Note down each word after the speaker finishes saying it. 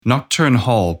Nocturne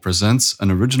Hall presents an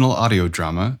original audio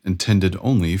drama intended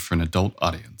only for an adult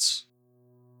audience.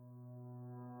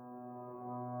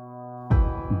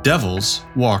 Devils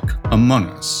walk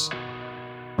among us,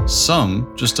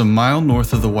 some just a mile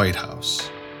north of the White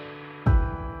House.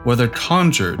 Whether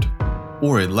conjured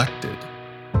or elected,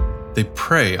 they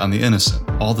prey on the innocent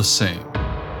all the same.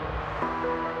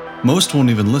 Most won't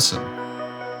even listen,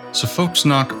 so folks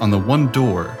knock on the one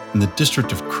door in the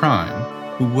District of Crime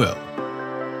who will.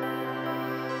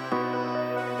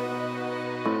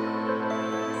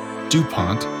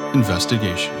 DuPont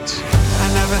Investigations.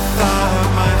 I never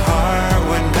thought my heart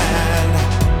would mend.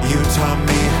 You taught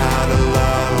me how to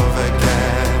love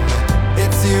again.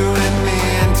 It's you and me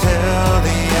until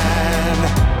the end.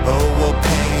 Oh, we'll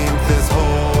paint this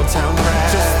whole town red.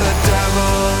 Just the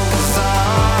devils,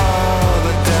 oh,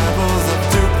 the devils of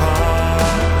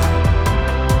DuPont.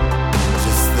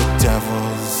 Just the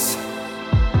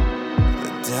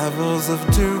devils of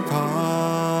DuPont.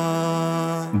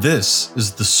 This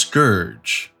is The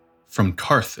Scourge from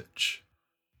Carthage,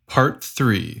 Part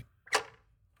 3.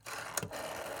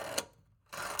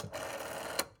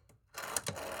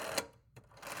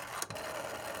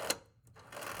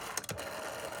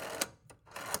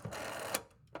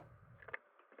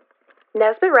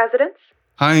 Nesbitt Residence?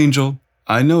 Hi, Angel.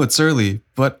 I know it's early,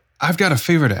 but I've got a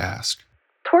favor to ask.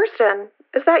 Torsten,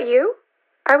 is that you?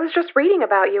 I was just reading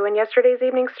about you in yesterday's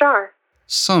Evening Star.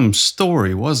 Some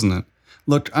story, wasn't it?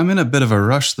 Look, I'm in a bit of a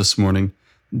rush this morning.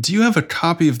 Do you have a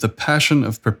copy of The Passion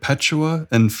of Perpetua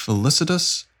and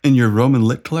Felicitas in your Roman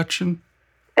Lit collection?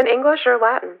 In English or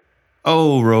Latin?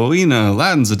 Oh, Rowena,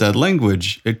 Latin's a dead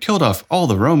language. It killed off all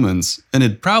the Romans, and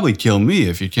it'd probably kill me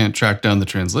if you can't track down the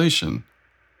translation.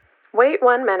 Wait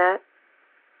 1 minute.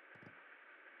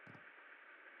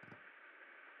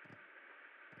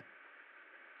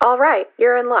 All right,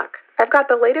 you're in luck. I've got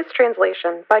the latest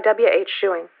translation by W.H.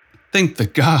 Schuing. Thank the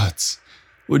gods.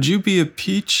 Would you be a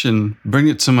peach and bring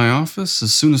it to my office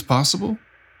as soon as possible?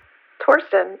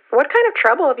 Torsten, what kind of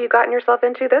trouble have you gotten yourself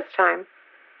into this time?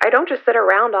 I don't just sit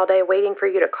around all day waiting for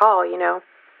you to call, you know.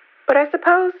 But I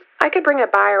suppose I could bring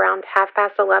it by around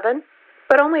 11:30,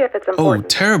 but only if it's important. Oh,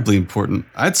 terribly important.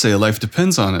 I'd say life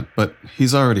depends on it, but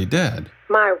he's already dead.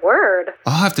 My word.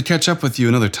 I'll have to catch up with you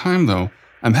another time, though.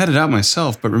 I'm headed out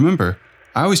myself, but remember,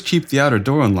 I always keep the outer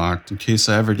door unlocked in case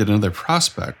I ever get another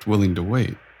prospect willing to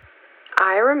wait.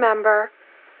 I remember.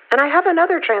 And I have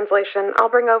another translation I'll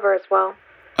bring over as well.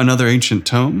 Another ancient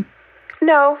tome?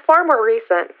 No, far more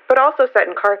recent, but also set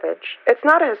in Carthage. It's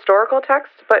not a historical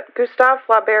text, but Gustave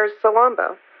Flaubert's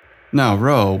Salammbô. Now,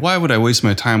 Ro, why would I waste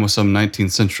my time with some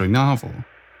 19th century novel?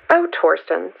 Oh,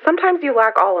 Torsten, sometimes you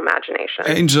lack all imagination.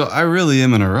 Angel, I really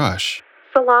am in a rush.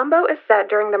 Salammbô is set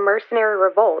during the mercenary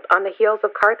revolt on the heels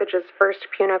of Carthage's first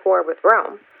Punic War with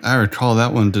Rome. I recall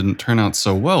that one didn't turn out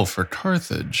so well for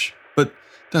Carthage. But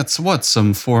that's what,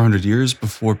 some 400 years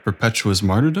before Perpetua's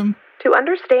martyrdom? To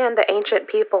understand the ancient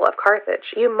people of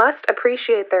Carthage, you must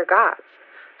appreciate their gods.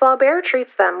 Flaubert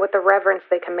treats them with the reverence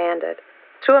they commanded.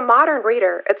 To a modern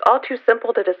reader, it's all too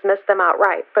simple to dismiss them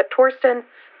outright, but Torsten,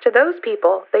 to those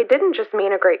people, they didn't just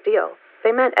mean a great deal.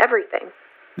 They meant everything.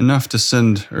 Enough to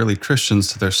send early Christians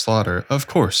to their slaughter. Of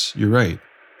course, you're right.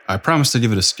 I promised to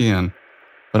give it a scan,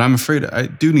 but I'm afraid I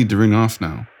do need to ring off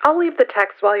now. I'll leave the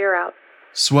text while you're out.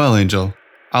 Swell, Angel.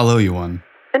 I'll owe you one.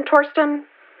 And Torsten,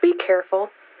 be careful.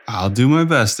 I'll do my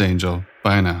best, Angel.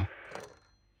 Bye now.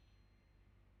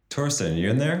 Torsten, you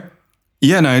in there?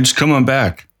 Yeah, Nige, come on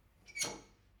back.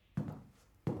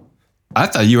 I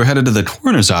thought you were headed to the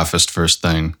coroner's office first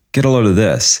thing. Get a load of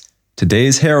this.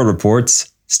 Today's Herald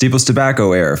reports, Steeples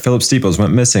tobacco heir Philip Steeples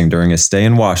went missing during a stay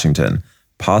in Washington.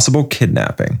 Possible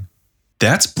kidnapping.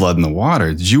 That's blood in the water.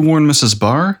 Did you warn Mrs.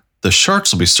 Barr? The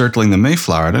sharks will be circling the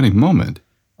Mayflower at any moment.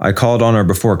 I called on her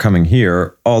before coming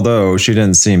here, although she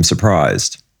didn't seem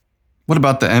surprised. What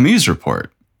about the ME's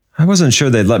report? I wasn't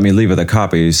sure they'd let me leave with a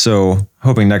copy, so,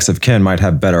 hoping next of kin might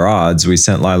have better odds, we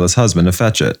sent Lila's husband to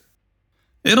fetch it.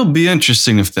 It'll be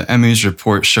interesting if the ME's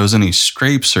report shows any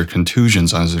scrapes or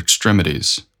contusions on his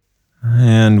extremities.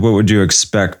 And what would you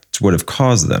expect would have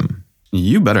caused them?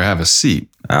 You better have a seat.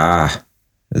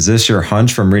 Is this your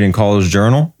hunch from reading College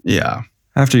Journal? Yeah.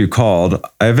 After you called,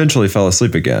 I eventually fell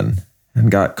asleep again and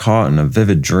got caught in a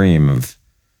vivid dream of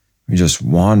me just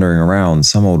wandering around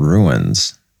some old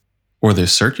ruins. Were they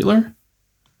circular?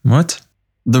 What?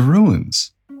 The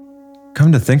ruins.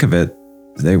 Come to think of it,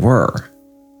 they were.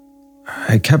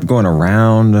 I kept going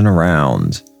around and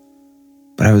around,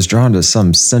 but I was drawn to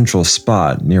some central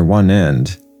spot near one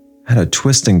end. It had a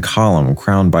twisting column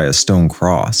crowned by a stone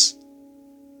cross.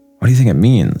 What do you think it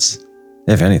means,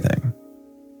 if anything?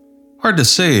 Hard to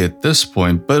say at this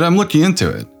point, but I'm looking into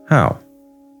it. How?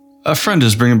 A friend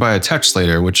is bringing by a text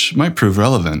later, which might prove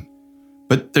relevant.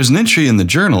 But there's an entry in the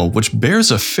journal which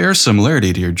bears a fair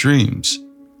similarity to your dreams.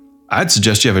 I'd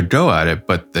suggest you have a go at it,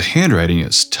 but the handwriting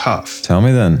is tough. Tell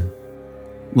me then.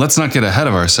 Let's not get ahead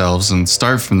of ourselves and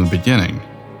start from the beginning.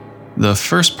 The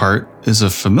first part is a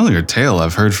familiar tale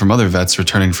I've heard from other vets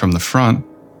returning from the front.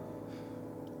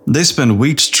 They spend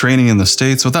weeks training in the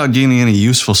States without gaining any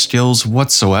useful skills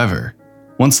whatsoever.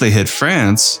 Once they hit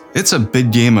France, it's a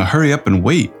big game of hurry up and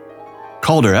wait.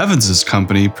 Calder Evans's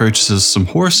company purchases some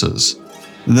horses.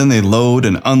 And then they load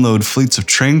and unload fleets of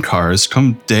train cars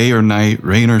come day or night,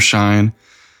 rain or shine.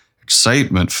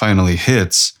 Excitement finally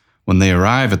hits when they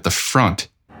arrive at the front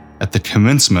at the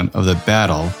commencement of the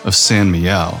Battle of San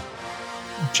Miguel.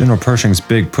 General Pershing's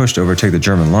big push to overtake the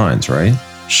German lines, right?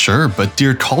 Sure, but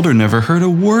dear Calder never heard a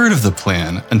word of the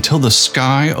plan until the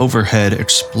sky overhead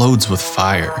explodes with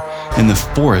fire and the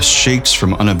forest shakes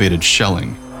from unabated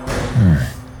shelling.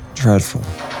 Dreadful.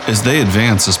 As they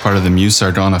advance as part of the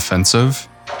Meuse-Argonne offensive,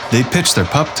 they pitch their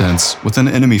pup tents within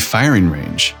enemy firing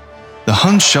range. The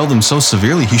Huns shelled him so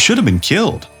severely he should have been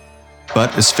killed.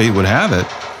 But as fate would have it,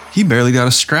 he barely got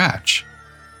a scratch.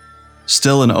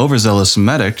 Still, an overzealous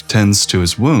medic tends to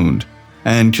his wound,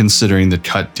 and considering the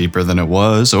cut deeper than it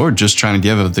was, or just trying to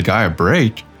give the guy a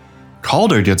break,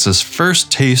 Calder gets his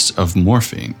first taste of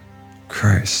morphine.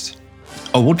 Christ.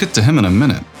 Oh, we'll get to him in a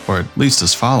minute, or at least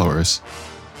his followers.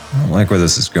 I don't like where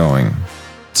this is going.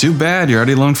 Too bad you're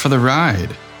already along for the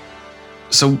ride.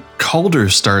 So Calder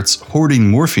starts hoarding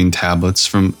morphine tablets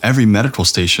from every medical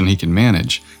station he can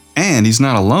manage, and he's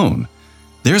not alone.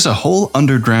 There's a whole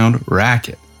underground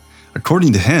racket.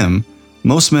 According to him,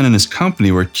 most men in his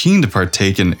company were keen to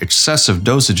partake in excessive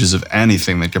dosages of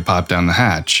anything that could pop down the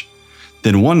hatch.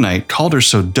 Then one night, Calder's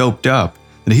so doped up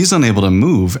that he's unable to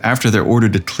move after they're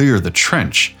ordered to clear the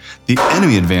trench. The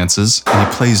enemy advances, and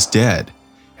he plays dead.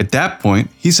 At that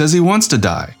point, he says he wants to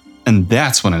die, and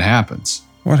that's when it happens.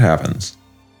 What happens?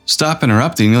 Stop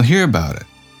interrupting, you'll hear about it.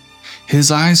 His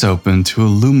eyes open to a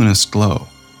luminous glow.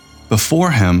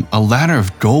 Before him, a ladder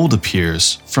of gold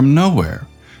appears from nowhere,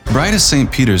 bright as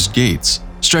St. Peter's gates,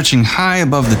 stretching high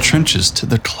above the trenches to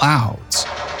the clouds.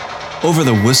 Over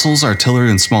the whistles artillery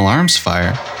and small arms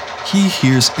fire, he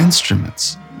hears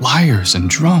instruments, lyres, and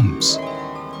drums.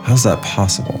 How's that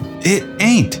possible? It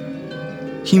ain't.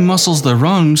 He muscles the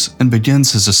rungs and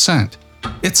begins his ascent.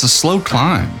 It's a slow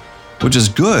climb, which is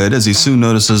good as he soon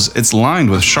notices it's lined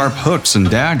with sharp hooks and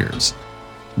daggers.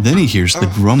 Then he hears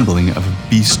the grumbling of a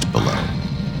beast below.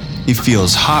 He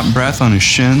feels hot breath on his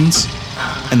shins,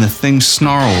 and the thing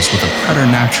snarls with a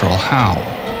preternatural howl.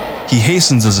 He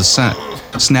hastens his ascent,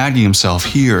 snagging himself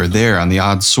here or there on the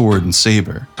odd sword and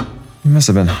saber. He must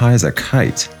have been high as a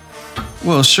kite.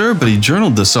 Well, sure, but he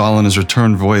journaled this all on his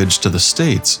return voyage to the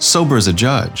States, sober as a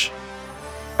judge.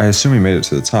 I assume he made it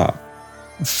to the top.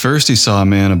 First he saw a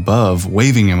man above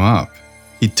waving him up.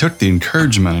 He took the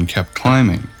encouragement and kept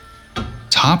climbing.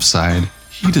 Topside,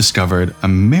 he discovered a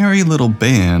merry little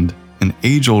band in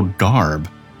age-old garb,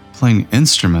 playing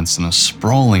instruments in a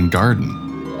sprawling garden.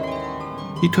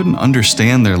 He couldn't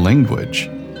understand their language,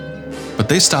 but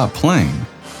they stopped playing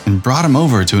and brought him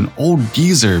over to an old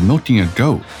geezer milking a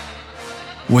goat.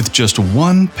 With just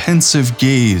one pensive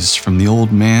gaze from the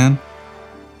old man,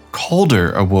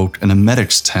 Calder awoke in a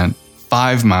medic's tent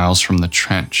 5 miles from the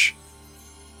trench.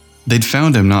 They'd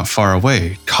found him not far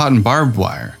away, caught in barbed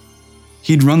wire.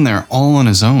 He'd run there all on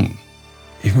his own.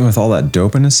 Even with all that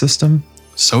dope in his system?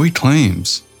 So he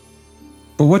claims.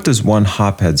 But what does one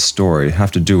hophead story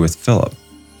have to do with Philip?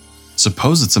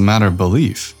 Suppose it's a matter of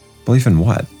belief. Belief in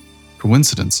what?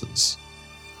 Coincidences.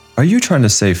 Are you trying to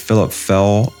say Philip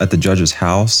fell at the judge's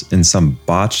house in some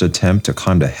botched attempt to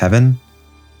climb to heaven?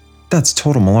 That's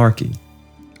total malarkey.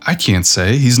 I can't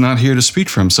say. He's not here to speak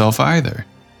for himself either.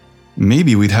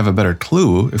 Maybe we'd have a better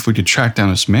clue if we could track down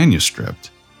his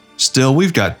manuscript. Still,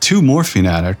 we've got 2 morphine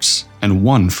addicts and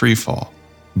 1 freefall.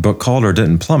 But Calder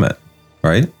didn't plummet,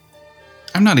 right?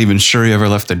 I'm not even sure he ever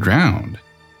left the ground.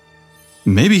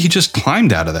 Maybe he just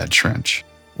climbed out of that trench.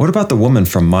 What about the woman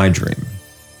from my dream?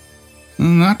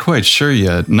 Not quite sure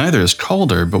yet. Neither is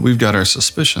Calder, but we've got our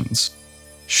suspicions.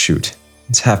 Shoot,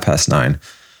 it's 9:30.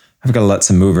 I've got to let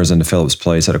some movers into Philip's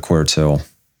place at 1:45.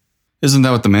 Isn't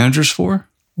that what the manager's for?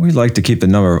 We'd like to keep the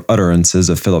number of utterances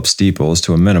of Philip Steeples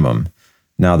to a minimum,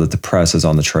 now that the press is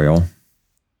on the trail.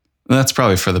 That's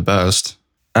probably for the best.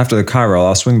 After the Chiral,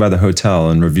 I'll swing by the hotel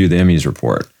and review the Emmys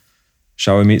report.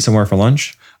 Shall we meet somewhere for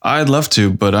lunch? I'd love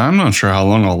to, but I'm not sure how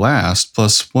long I'll last.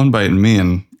 Plus, one bite in me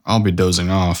and I'll be dozing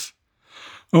off.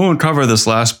 I won't cover this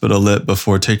last bit of lit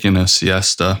before taking a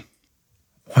siesta.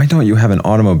 Why don't you have an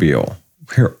automobile?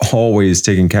 We're always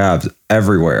taking cabs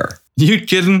everywhere. You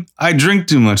kidding? I drink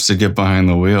too much to get behind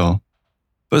the wheel.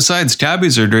 Besides,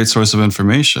 cabbies are a great source of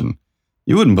information.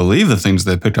 You wouldn't believe the things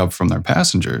they pick up from their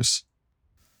passengers.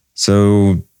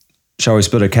 So, shall we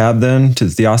split a cab then to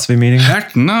the Theosophy meeting?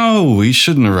 Heck no, we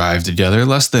shouldn't arrive together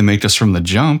lest they make us from the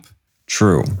jump.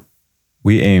 True.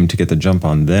 We aim to get the jump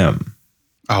on them.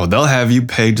 Oh, they'll have you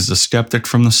pegged as a skeptic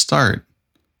from the start.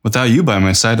 Without you by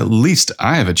my side, at least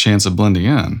I have a chance of blending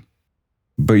in.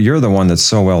 But you're the one that's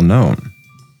so well known.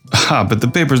 Ah, but the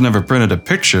papers never printed a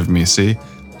picture of me, see?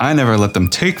 I never let them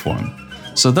take one.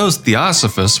 So those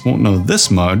theosophists won't know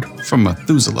this mud from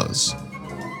Methuselah's.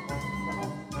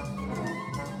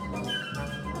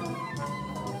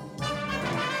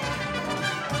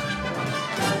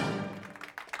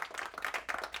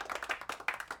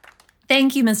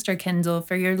 Thank you, Mr. Kendall,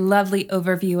 for your lovely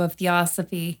overview of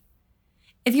theosophy.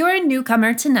 If you're a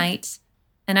newcomer tonight,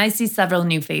 and I see several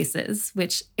new faces,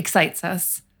 which excites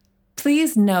us,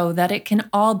 please know that it can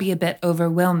all be a bit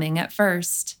overwhelming at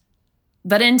first.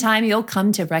 But in time, you'll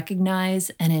come to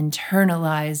recognize and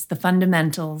internalize the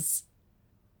fundamentals.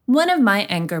 One of my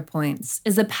anchor points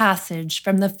is a passage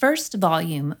from the first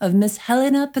volume of Miss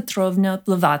Helena Petrovna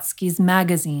Blavatsky's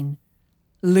magazine,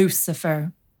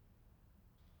 Lucifer.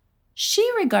 She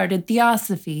regarded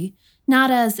theosophy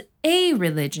not as a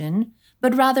religion,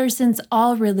 but rather, since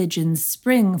all religions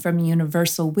spring from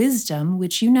universal wisdom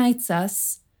which unites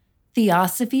us,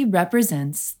 theosophy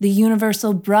represents the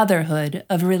universal brotherhood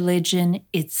of religion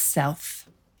itself.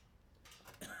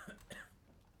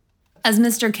 As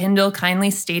Mr. Kendall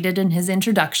kindly stated in his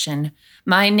introduction,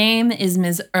 my name is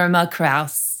Ms. Irma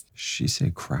Kraus. She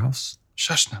say Kraus?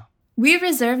 Shush now. We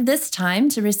reserve this time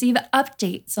to receive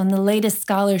updates on the latest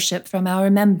scholarship from our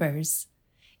members.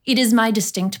 It is my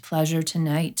distinct pleasure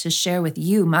tonight to share with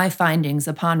you my findings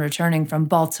upon returning from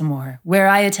Baltimore, where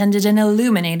I attended an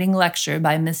illuminating lecture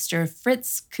by Mr.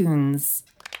 Fritz Kuhns.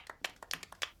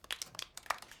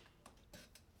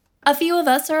 A few of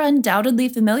us are undoubtedly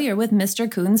familiar with Mr.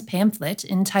 Kuhn's pamphlet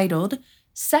entitled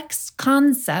Sex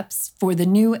Concepts for the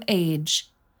New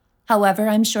Age. However,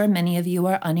 I'm sure many of you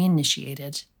are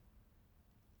uninitiated.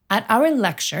 At our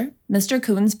lecture, Mr.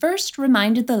 Kuhns first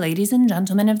reminded the ladies and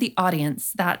gentlemen of the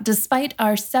audience that despite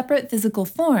our separate physical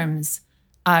forms,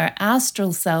 our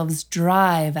astral selves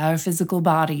drive our physical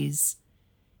bodies.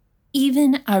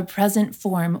 Even our present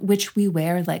form, which we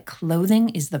wear like clothing,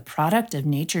 is the product of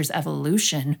nature's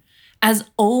evolution, as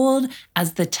old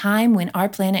as the time when our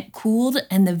planet cooled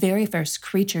and the very first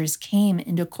creatures came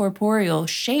into corporeal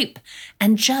shape.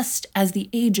 And just as the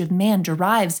age of man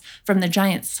derives from the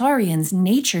giant saurians,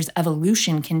 nature's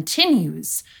evolution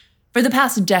continues. For the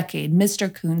past decade, Mr.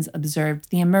 Kuhns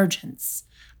observed the emergence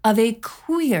of a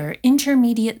queer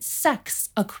intermediate sex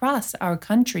across our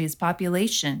country's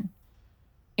population.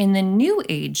 In the new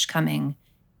age coming,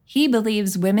 he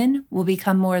believes women will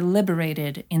become more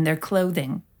liberated in their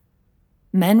clothing.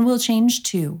 Men will change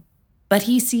too, but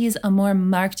he sees a more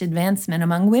marked advancement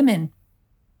among women.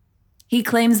 He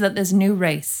claims that this new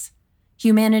race,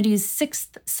 humanity's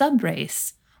sixth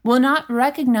subrace, will not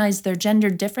recognize their gender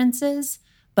differences,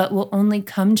 but will only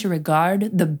come to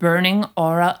regard the burning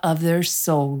aura of their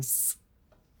souls.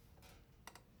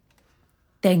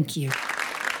 Thank you.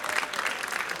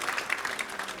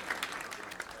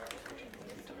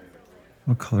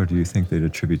 What color do you think they'd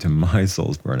attribute to my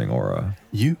soul's burning aura?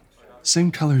 You?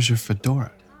 Same color as your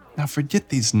fedora. Now forget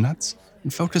these nuts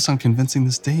and focus on convincing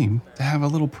this dame to have a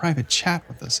little private chat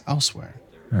with us elsewhere.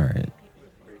 All right.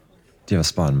 Do you have a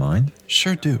spot in mind?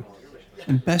 Sure do.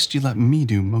 And best you let me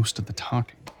do most of the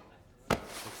talking.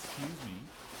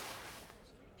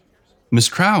 Miss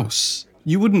Kraus,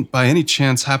 you wouldn't by any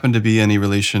chance happen to be any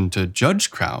relation to Judge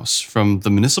Kraus from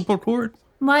the municipal court?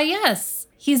 Why, yes,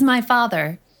 he's my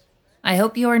father. I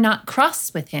hope you are not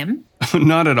cross with him.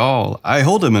 Not at all. I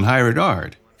hold him in high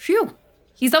regard. Phew.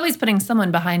 He's always putting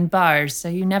someone behind bars, so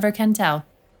you never can tell.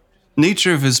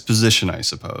 Nature of his position, I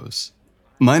suppose.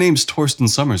 My name's Torsten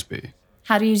Summersby.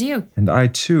 How do you do? And I,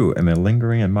 too, am a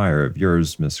lingering admirer of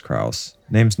yours, Miss Kraus.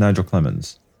 Name's Nigel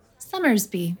Clemens.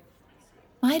 Summersby.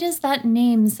 Why does that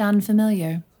name sound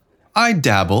familiar? I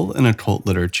dabble in occult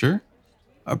literature.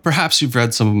 Perhaps you've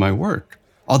read some of my work,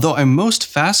 although I'm most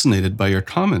fascinated by your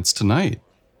comments tonight.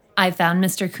 I found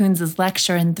Mr. Kuhns'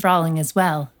 lecture enthralling as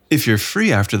well. If you're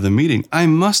free after the meeting, I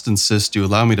must insist you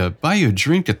allow me to buy you a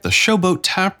drink at the Showboat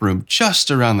Tap Room just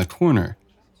around the corner.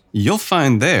 You'll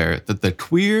find there that the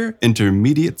queer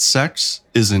intermediate sex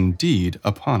is indeed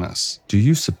upon us. Do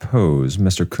you suppose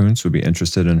Mr. Kuhns would be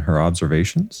interested in her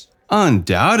observations?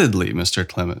 Undoubtedly, Mr.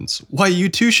 Clemens. Why, you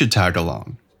too should tag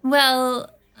along.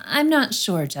 Well, I'm not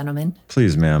sure, gentlemen.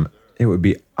 Please, ma'am, it would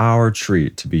be our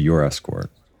treat to be your escort.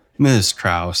 Miss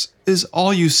Krause, is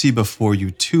all you see before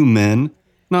you two men,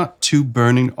 not two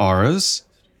burning auras,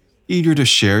 eager to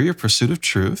share your pursuit of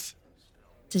truth?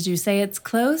 Did you say it's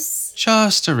close?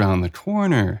 Just around the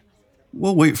corner.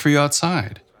 We'll wait for you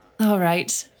outside. All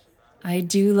right. I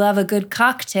do love a good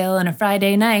cocktail on a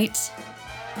Friday night.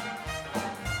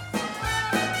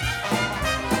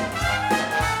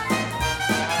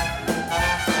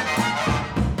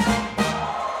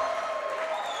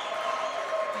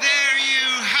 There you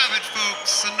have it,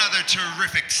 folks. Another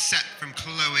terrific set from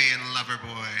Chloe and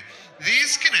Loverboy.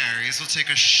 These canaries will take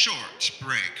a short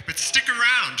break, but stick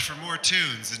around for more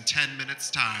tunes in 10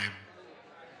 minutes' time.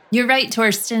 You're right,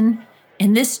 Torsten.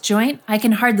 In this joint, I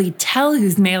can hardly tell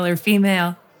who's male or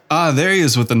female. Ah, there he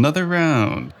is with another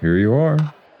round. Here you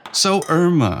are. So,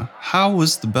 Irma, how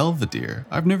was the Belvedere?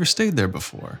 I've never stayed there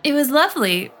before. It was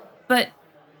lovely, but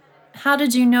how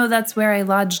did you know that's where I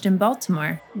lodged in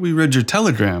Baltimore? We read your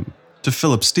telegram to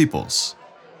Philip Steeples.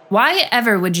 Why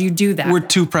ever would you do that? We're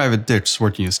two private dicks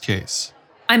working his case.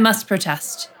 I must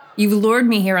protest. You've lured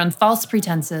me here on false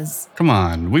pretenses. Come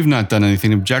on, we've not done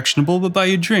anything objectionable but buy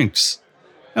you drinks.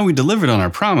 And we delivered on our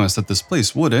promise that this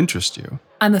place would interest you.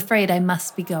 I'm afraid I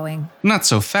must be going. Not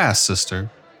so fast, sister.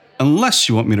 Unless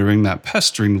you want me to ring that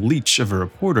pestering leech of a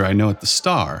reporter I know at the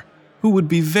Star, who would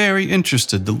be very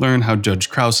interested to learn how Judge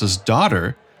Krause's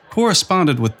daughter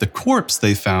corresponded with the corpse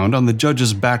they found on the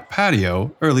judge's back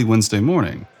patio early Wednesday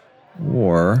morning.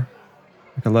 Or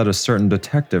I could let a certain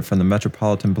detective from the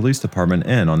Metropolitan Police Department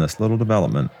in on this little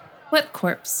development. What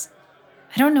corpse?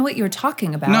 I don't know what you're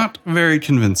talking about. Not very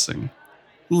convincing.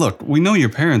 Look, we know your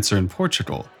parents are in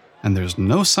Portugal, and there's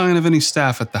no sign of any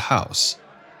staff at the house.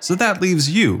 So that leaves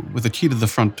you with a key to the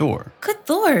front door. Good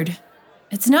Lord.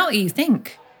 It's not what you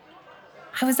think.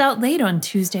 I was out late on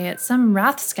Tuesday at some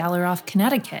rathscaller off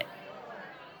Connecticut.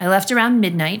 I left around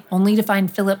midnight, only to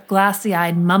find Philip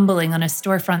glassy-eyed mumbling on a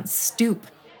storefront stoop.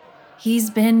 He's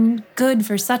been good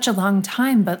for such a long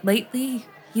time, but lately,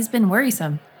 he's been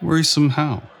worrisome. Worrisome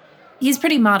how? He's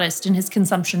pretty modest in his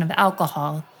consumption of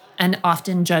alcohol, and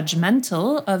often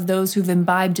judgmental of those who've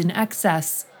imbibed in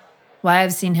excess. Why,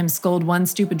 I've seen him scold one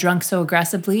stupid drunk so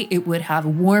aggressively, it would have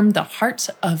warmed the heart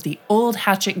of the old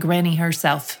hatchet granny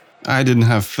herself. I didn't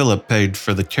have Philip pegged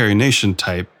for the Carrie Nation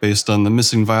type based on the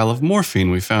missing vial of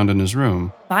morphine we found in his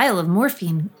room. Vial of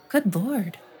morphine? Good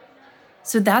Lord.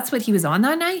 So that's what he was on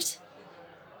that night?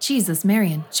 Jesus,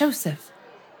 Mary, and Joseph.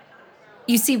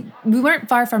 You see, we weren't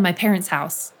far from my parents'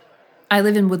 house. I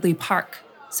live in Woodley Park,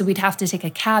 so we'd have to take a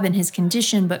cab in his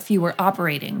condition, but few were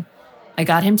operating. I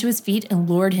got him to his feet and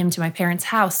lured him to my parents'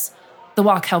 house. The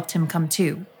walk helped him come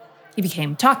to. He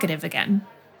became talkative again.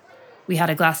 We had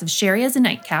a glass of sherry as a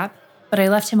nightcap, but I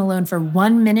left him alone for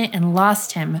 1 minute and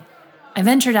lost him. I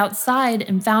ventured outside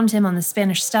and found him on the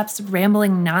Spanish Steps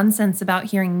rambling nonsense about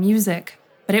hearing music,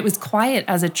 but it was quiet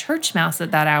as a church mouse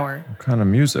at that hour. What kind of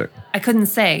music? I couldn't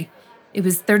say. It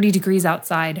was 30 degrees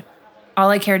outside. All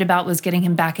I cared about was getting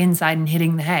him back inside and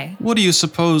hitting the hay. What do you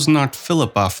suppose knocked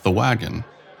Philip off the wagon?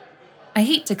 I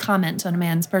hate to comment on a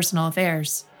man's personal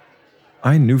affairs.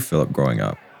 I knew Philip growing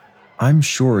up. I'm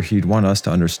sure he'd want us to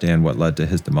understand what led to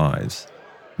his demise,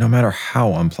 no matter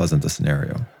how unpleasant the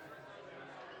scenario.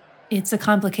 It's a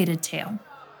complicated tale.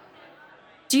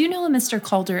 Do you know a Mr.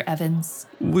 Calder Evans?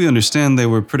 We understand they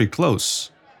were pretty close.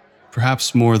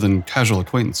 Perhaps more than casual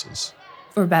acquaintances.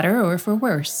 For better or for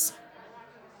worse.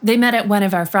 They met at one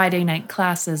of our Friday night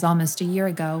classes almost a year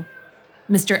ago.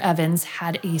 Mr. Evans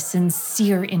had a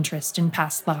sincere interest in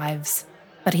past lives,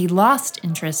 but he lost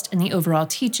interest in the overall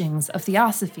teachings of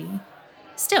theosophy.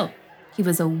 Still, he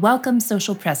was a welcome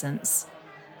social presence.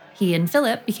 He and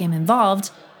Philip became involved.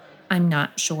 I'm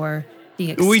not sure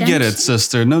the extent. We get it,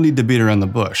 sister. No need to beat around the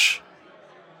bush.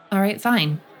 All right,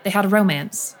 fine. They had a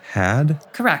romance. Had?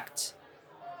 Correct.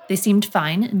 They seemed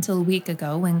fine until a week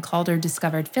ago when Calder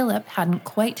discovered Philip hadn't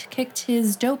quite kicked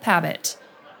his dope habit.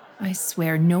 I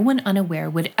swear no one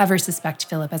unaware would ever suspect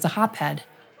Philip as a hophead.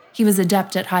 He was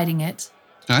adept at hiding it.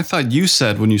 I thought you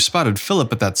said when you spotted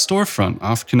Philip at that storefront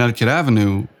off Connecticut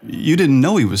Avenue, you didn't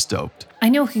know he was doped. I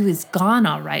know he was gone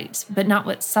all right, but not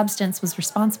what substance was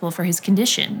responsible for his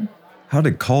condition. How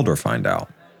did Calder find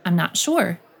out? I'm not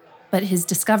sure, but his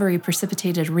discovery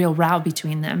precipitated a real row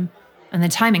between them, and the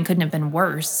timing couldn't have been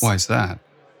worse. Why's that?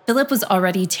 Philip was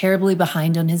already terribly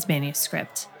behind on his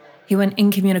manuscript. He went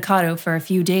incommunicado for a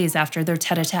few days after their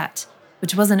tete-a-tete,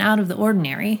 which wasn't out of the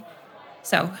ordinary.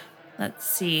 So, let's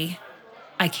see.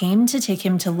 I came to take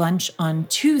him to lunch on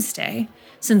Tuesday,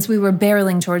 since we were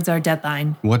barreling towards our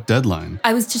deadline. What deadline?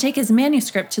 I was to take his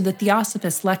manuscript to the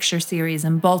Theosophist lecture series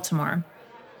in Baltimore.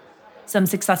 Some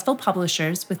successful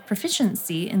publishers with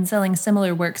proficiency in selling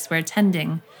similar works were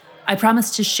attending. I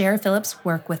promised to share Philip's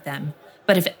work with them,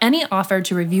 but if any offered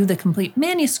to review the complete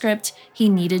manuscript, he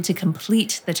needed to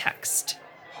complete the text.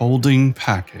 Holding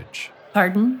package.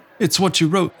 Pardon? It's what you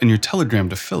wrote in your telegram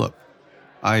to Philip.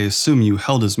 I assume you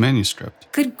held his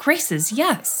manuscript. Good graces,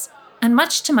 yes. And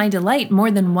much to my delight, more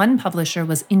than one publisher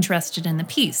was interested in the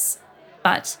piece.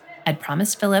 But I'd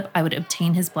promised Philip I would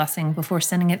obtain his blessing before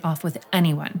sending it off with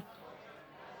anyone.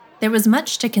 There was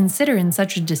much to consider in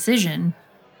such a decision,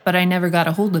 but I never got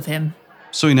a hold of him.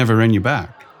 So he never rang you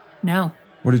back? No.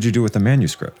 What did you do with the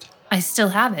manuscript? I still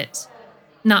have it.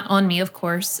 Not on me, of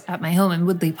course, at my home in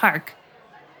Woodley Park.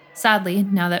 Sadly,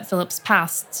 now that Philip's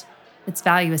passed, its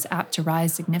value is apt to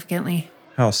rise significantly.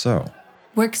 How so?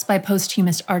 Works by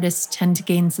posthumous artists tend to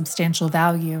gain substantial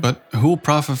value. But who will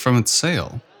profit from its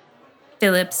sale?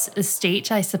 Philip's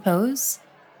estate, I suppose.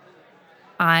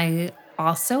 I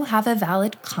also have a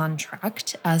valid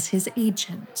contract as his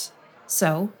agent.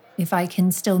 So, if I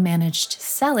can still manage to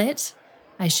sell it,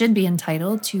 I should be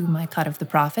entitled to my cut of the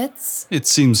profits. It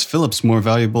seems Philip's more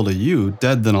valuable to you,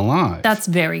 dead than alive. That's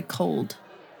very cold.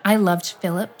 I loved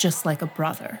Philip just like a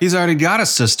brother. He's already got a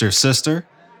sister.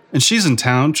 And she's in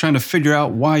town trying to figure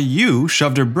out why you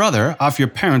shoved her brother off your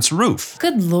parents' roof.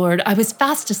 Good Lord, I was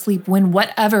fast asleep when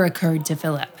whatever occurred to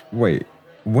Philip. Wait,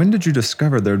 when did you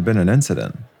discover there'd been an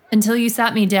incident? Until you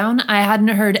sat me down, I hadn't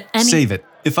heard any— Save it.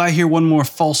 If I hear one more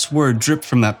false word drip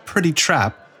from that pretty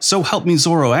trap, so help me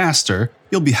Zoroaster,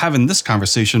 you'll be having this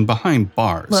conversation behind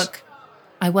bars. Look,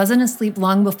 I wasn't asleep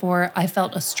long before I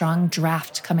felt a strong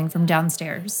draft coming from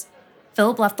downstairs.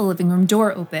 Philip left the living room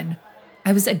door open.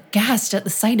 I was aghast at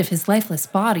the sight of his lifeless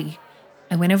body.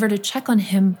 I went over to check on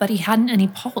him, but he hadn't any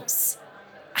pulse.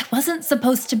 I wasn't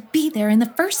supposed to be there in the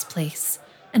first place,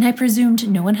 and I presumed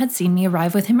no one had seen me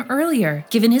arrive with him earlier.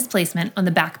 Given his placement on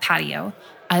the back patio,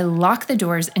 I locked the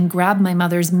doors and grabbed my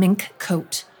mother's mink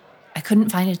coat. I couldn't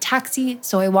find a taxi,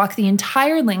 so I walked the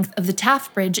entire length of the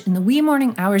Taft Bridge in the wee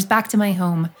morning hours back to my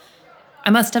home. I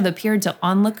must have appeared to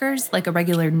onlookers like a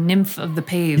regular nymph of the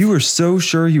pave. You were so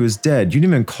sure he was dead, you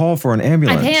didn't even call for an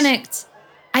ambulance. I panicked.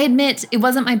 I admit it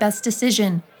wasn't my best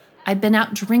decision. I'd been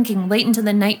out drinking late into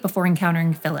the night before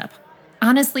encountering Philip.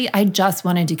 Honestly, I just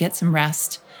wanted to get some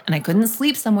rest, and I couldn't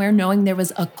sleep somewhere knowing there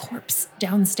was a corpse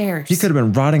downstairs. He could have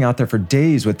been rotting out there for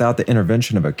days without the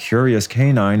intervention of a curious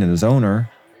canine and his owner.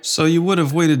 So you would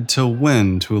have waited till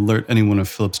when to alert anyone of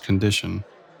Philip's condition?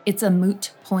 It's a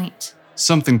moot point.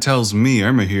 Something tells me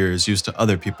Irma here is used to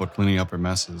other people cleaning up her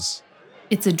messes.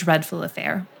 It's a dreadful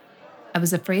affair. I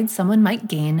was afraid someone might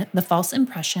gain the false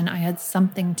impression I had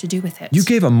something to do with it. You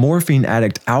gave a morphine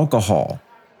addict alcohol.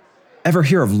 Ever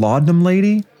hear of laudanum,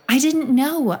 lady? I didn't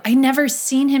know. I never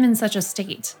seen him in such a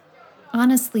state.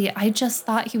 Honestly, I just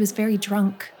thought he was very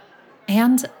drunk.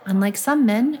 And, unlike some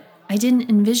men, I didn't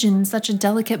envision such a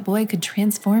delicate boy could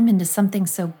transform into something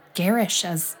so garish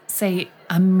as, say,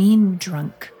 a mean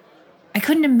drunk. I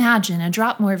couldn't imagine a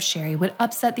drop more of sherry would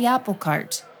upset the apple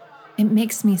cart. It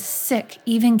makes me sick,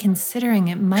 even considering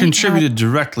it might Contributed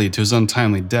directly to his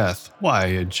untimely death. Why,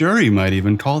 a jury might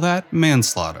even call that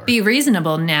manslaughter. Be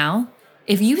reasonable now.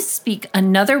 If you speak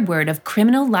another word of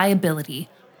criminal liability,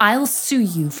 I'll sue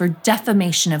you for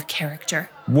defamation of character.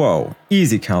 Whoa,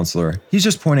 easy, counselor. He's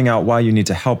just pointing out why you need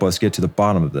to help us get to the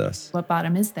bottom of this. What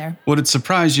bottom is there? Would it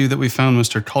surprise you that we found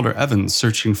Mr. Calder Evans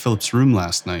searching Philip's room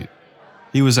last night?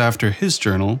 He was after his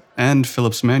journal and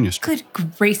Philip's manuscript.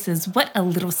 Good graces, what a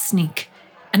little sneak.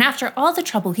 And after all the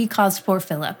trouble he caused poor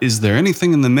Philip. Is there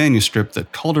anything in the manuscript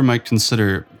that Calder might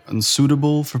consider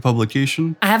unsuitable for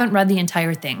publication? I haven't read the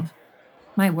entire thing.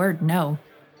 My word, no.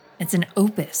 It's an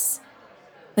opus.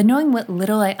 But knowing what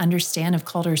little I understand of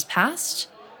Calder's past,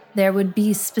 there would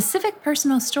be specific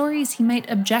personal stories he might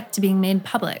object to being made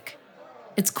public.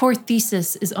 Its core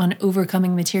thesis is on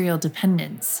overcoming material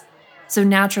dependence. So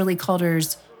naturally,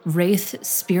 Calder's Wraith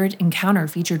spirit encounter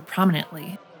featured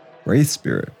prominently. Wraith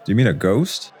spirit? Do you mean a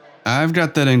ghost? I've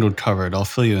got that angled covered. I'll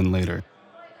fill you in later.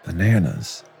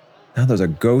 Bananas. Now there's a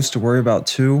ghost to worry about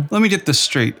too? Let me get this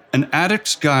straight. An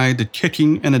addict's guide to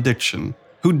kicking and addiction,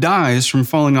 who dies from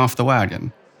falling off the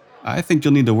wagon. I think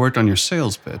you'll need to work on your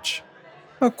sales pitch.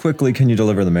 How quickly can you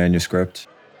deliver the manuscript?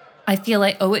 I feel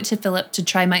I owe it to Philip to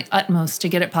try my utmost to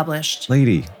get it published.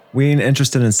 Lady, we ain't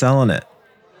interested in selling it.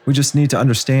 We just need to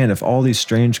understand if all these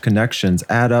strange connections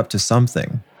add up to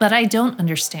something. But I don't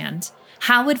understand.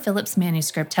 How would Philip's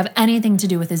manuscript have anything to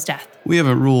do with his death? We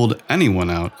haven't ruled anyone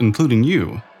out, including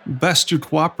you. Best you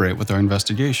cooperate with our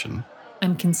investigation.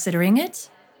 I'm considering it,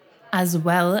 as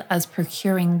well as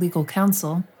procuring legal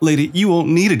counsel. Lady, you won't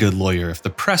need a good lawyer if the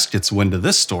press gets wind of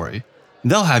this story.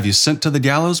 They'll have you sent to the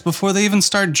gallows before they even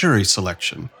start jury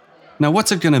selection. Now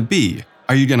what's it gonna be?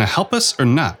 Are you gonna help us or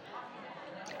not?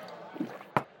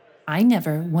 I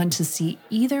never want to see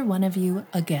either one of you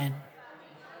again.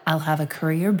 I'll have a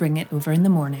courier bring it over in the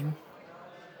morning.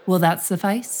 Will that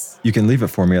suffice? You can leave it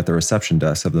for me at the reception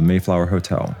desk of the Mayflower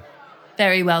Hotel.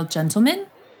 Very well, gentlemen.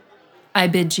 I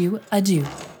bid you adieu.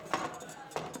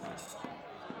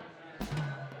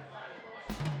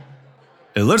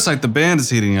 It looks like the band is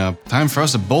heating up. Time for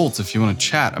us to bolt if you want to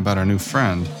chat about our new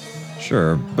friend.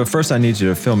 Sure, but first I need you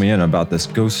to fill me in about this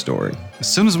ghost story.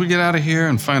 As soon as we get out of here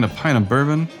and find a pint of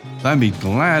bourbon, I'd be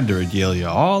glad to regale you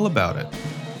all about it.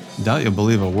 Doubt you'll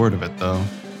believe a word of it, though.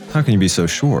 How can you be so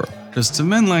sure? Because to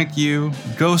men like you,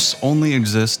 ghosts only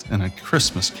exist in A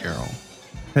Christmas Carol.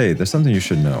 Hey, there's something you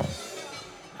should know.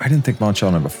 I didn't think much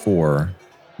on it before.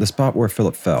 The spot where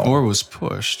Philip fell. Or was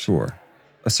pushed. Sure.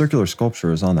 A circular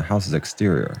sculpture is on the house's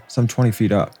exterior, some 20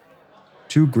 feet up.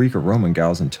 2 Greek or Roman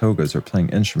gals in togas are playing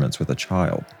instruments with a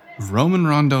child. Roman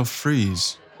rondo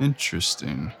frieze.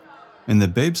 Interesting. And the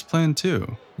babe's playing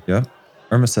too. Yep.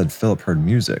 Irma said Philip heard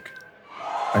music.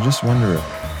 I just wonder if...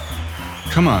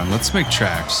 Come on, let's make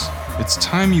tracks. It's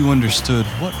time you understood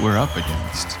what we're up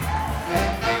against.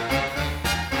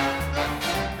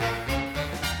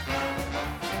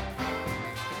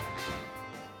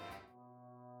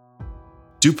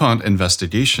 DuPont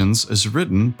Investigations is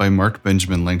written by Mark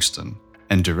Benjamin Langston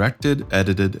and directed,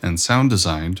 edited, and sound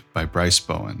designed by Bryce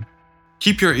Bowen.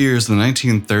 Keep your ears in the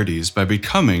 1930s by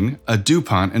becoming a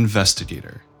DuPont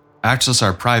investigator. Access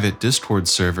our private Discord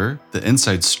server, The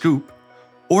Inside Scoop,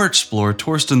 or explore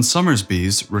Torsten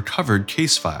Summersby's recovered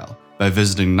case file by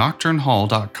visiting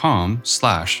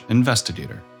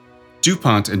nocturnehall.com/investigator.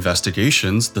 DuPont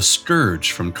Investigations The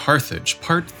Scourge from Carthage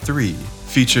Part 3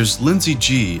 features Lindsay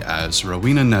G. as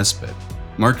Rowena Nesbitt,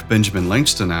 Mark Benjamin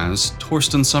Langston as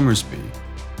Torsten Summersby,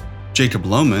 Jacob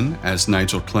Lohman as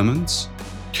Nigel Clemens,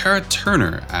 Kara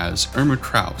Turner as Irma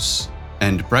Kraus,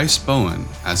 and Bryce Bowen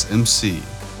as MC.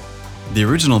 The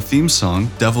original theme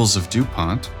song, Devils of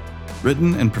DuPont,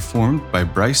 written and performed by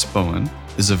Bryce Bowen,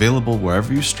 is available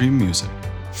wherever you stream music.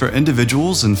 For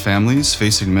individuals and families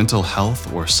facing mental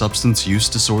health or substance use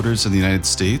disorders in the United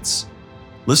States,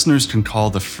 listeners can call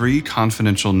the free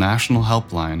confidential national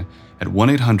helpline at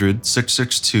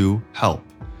 1-800-662-HELP.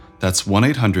 That's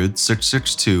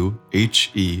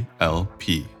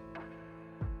 1-800-662-HELP.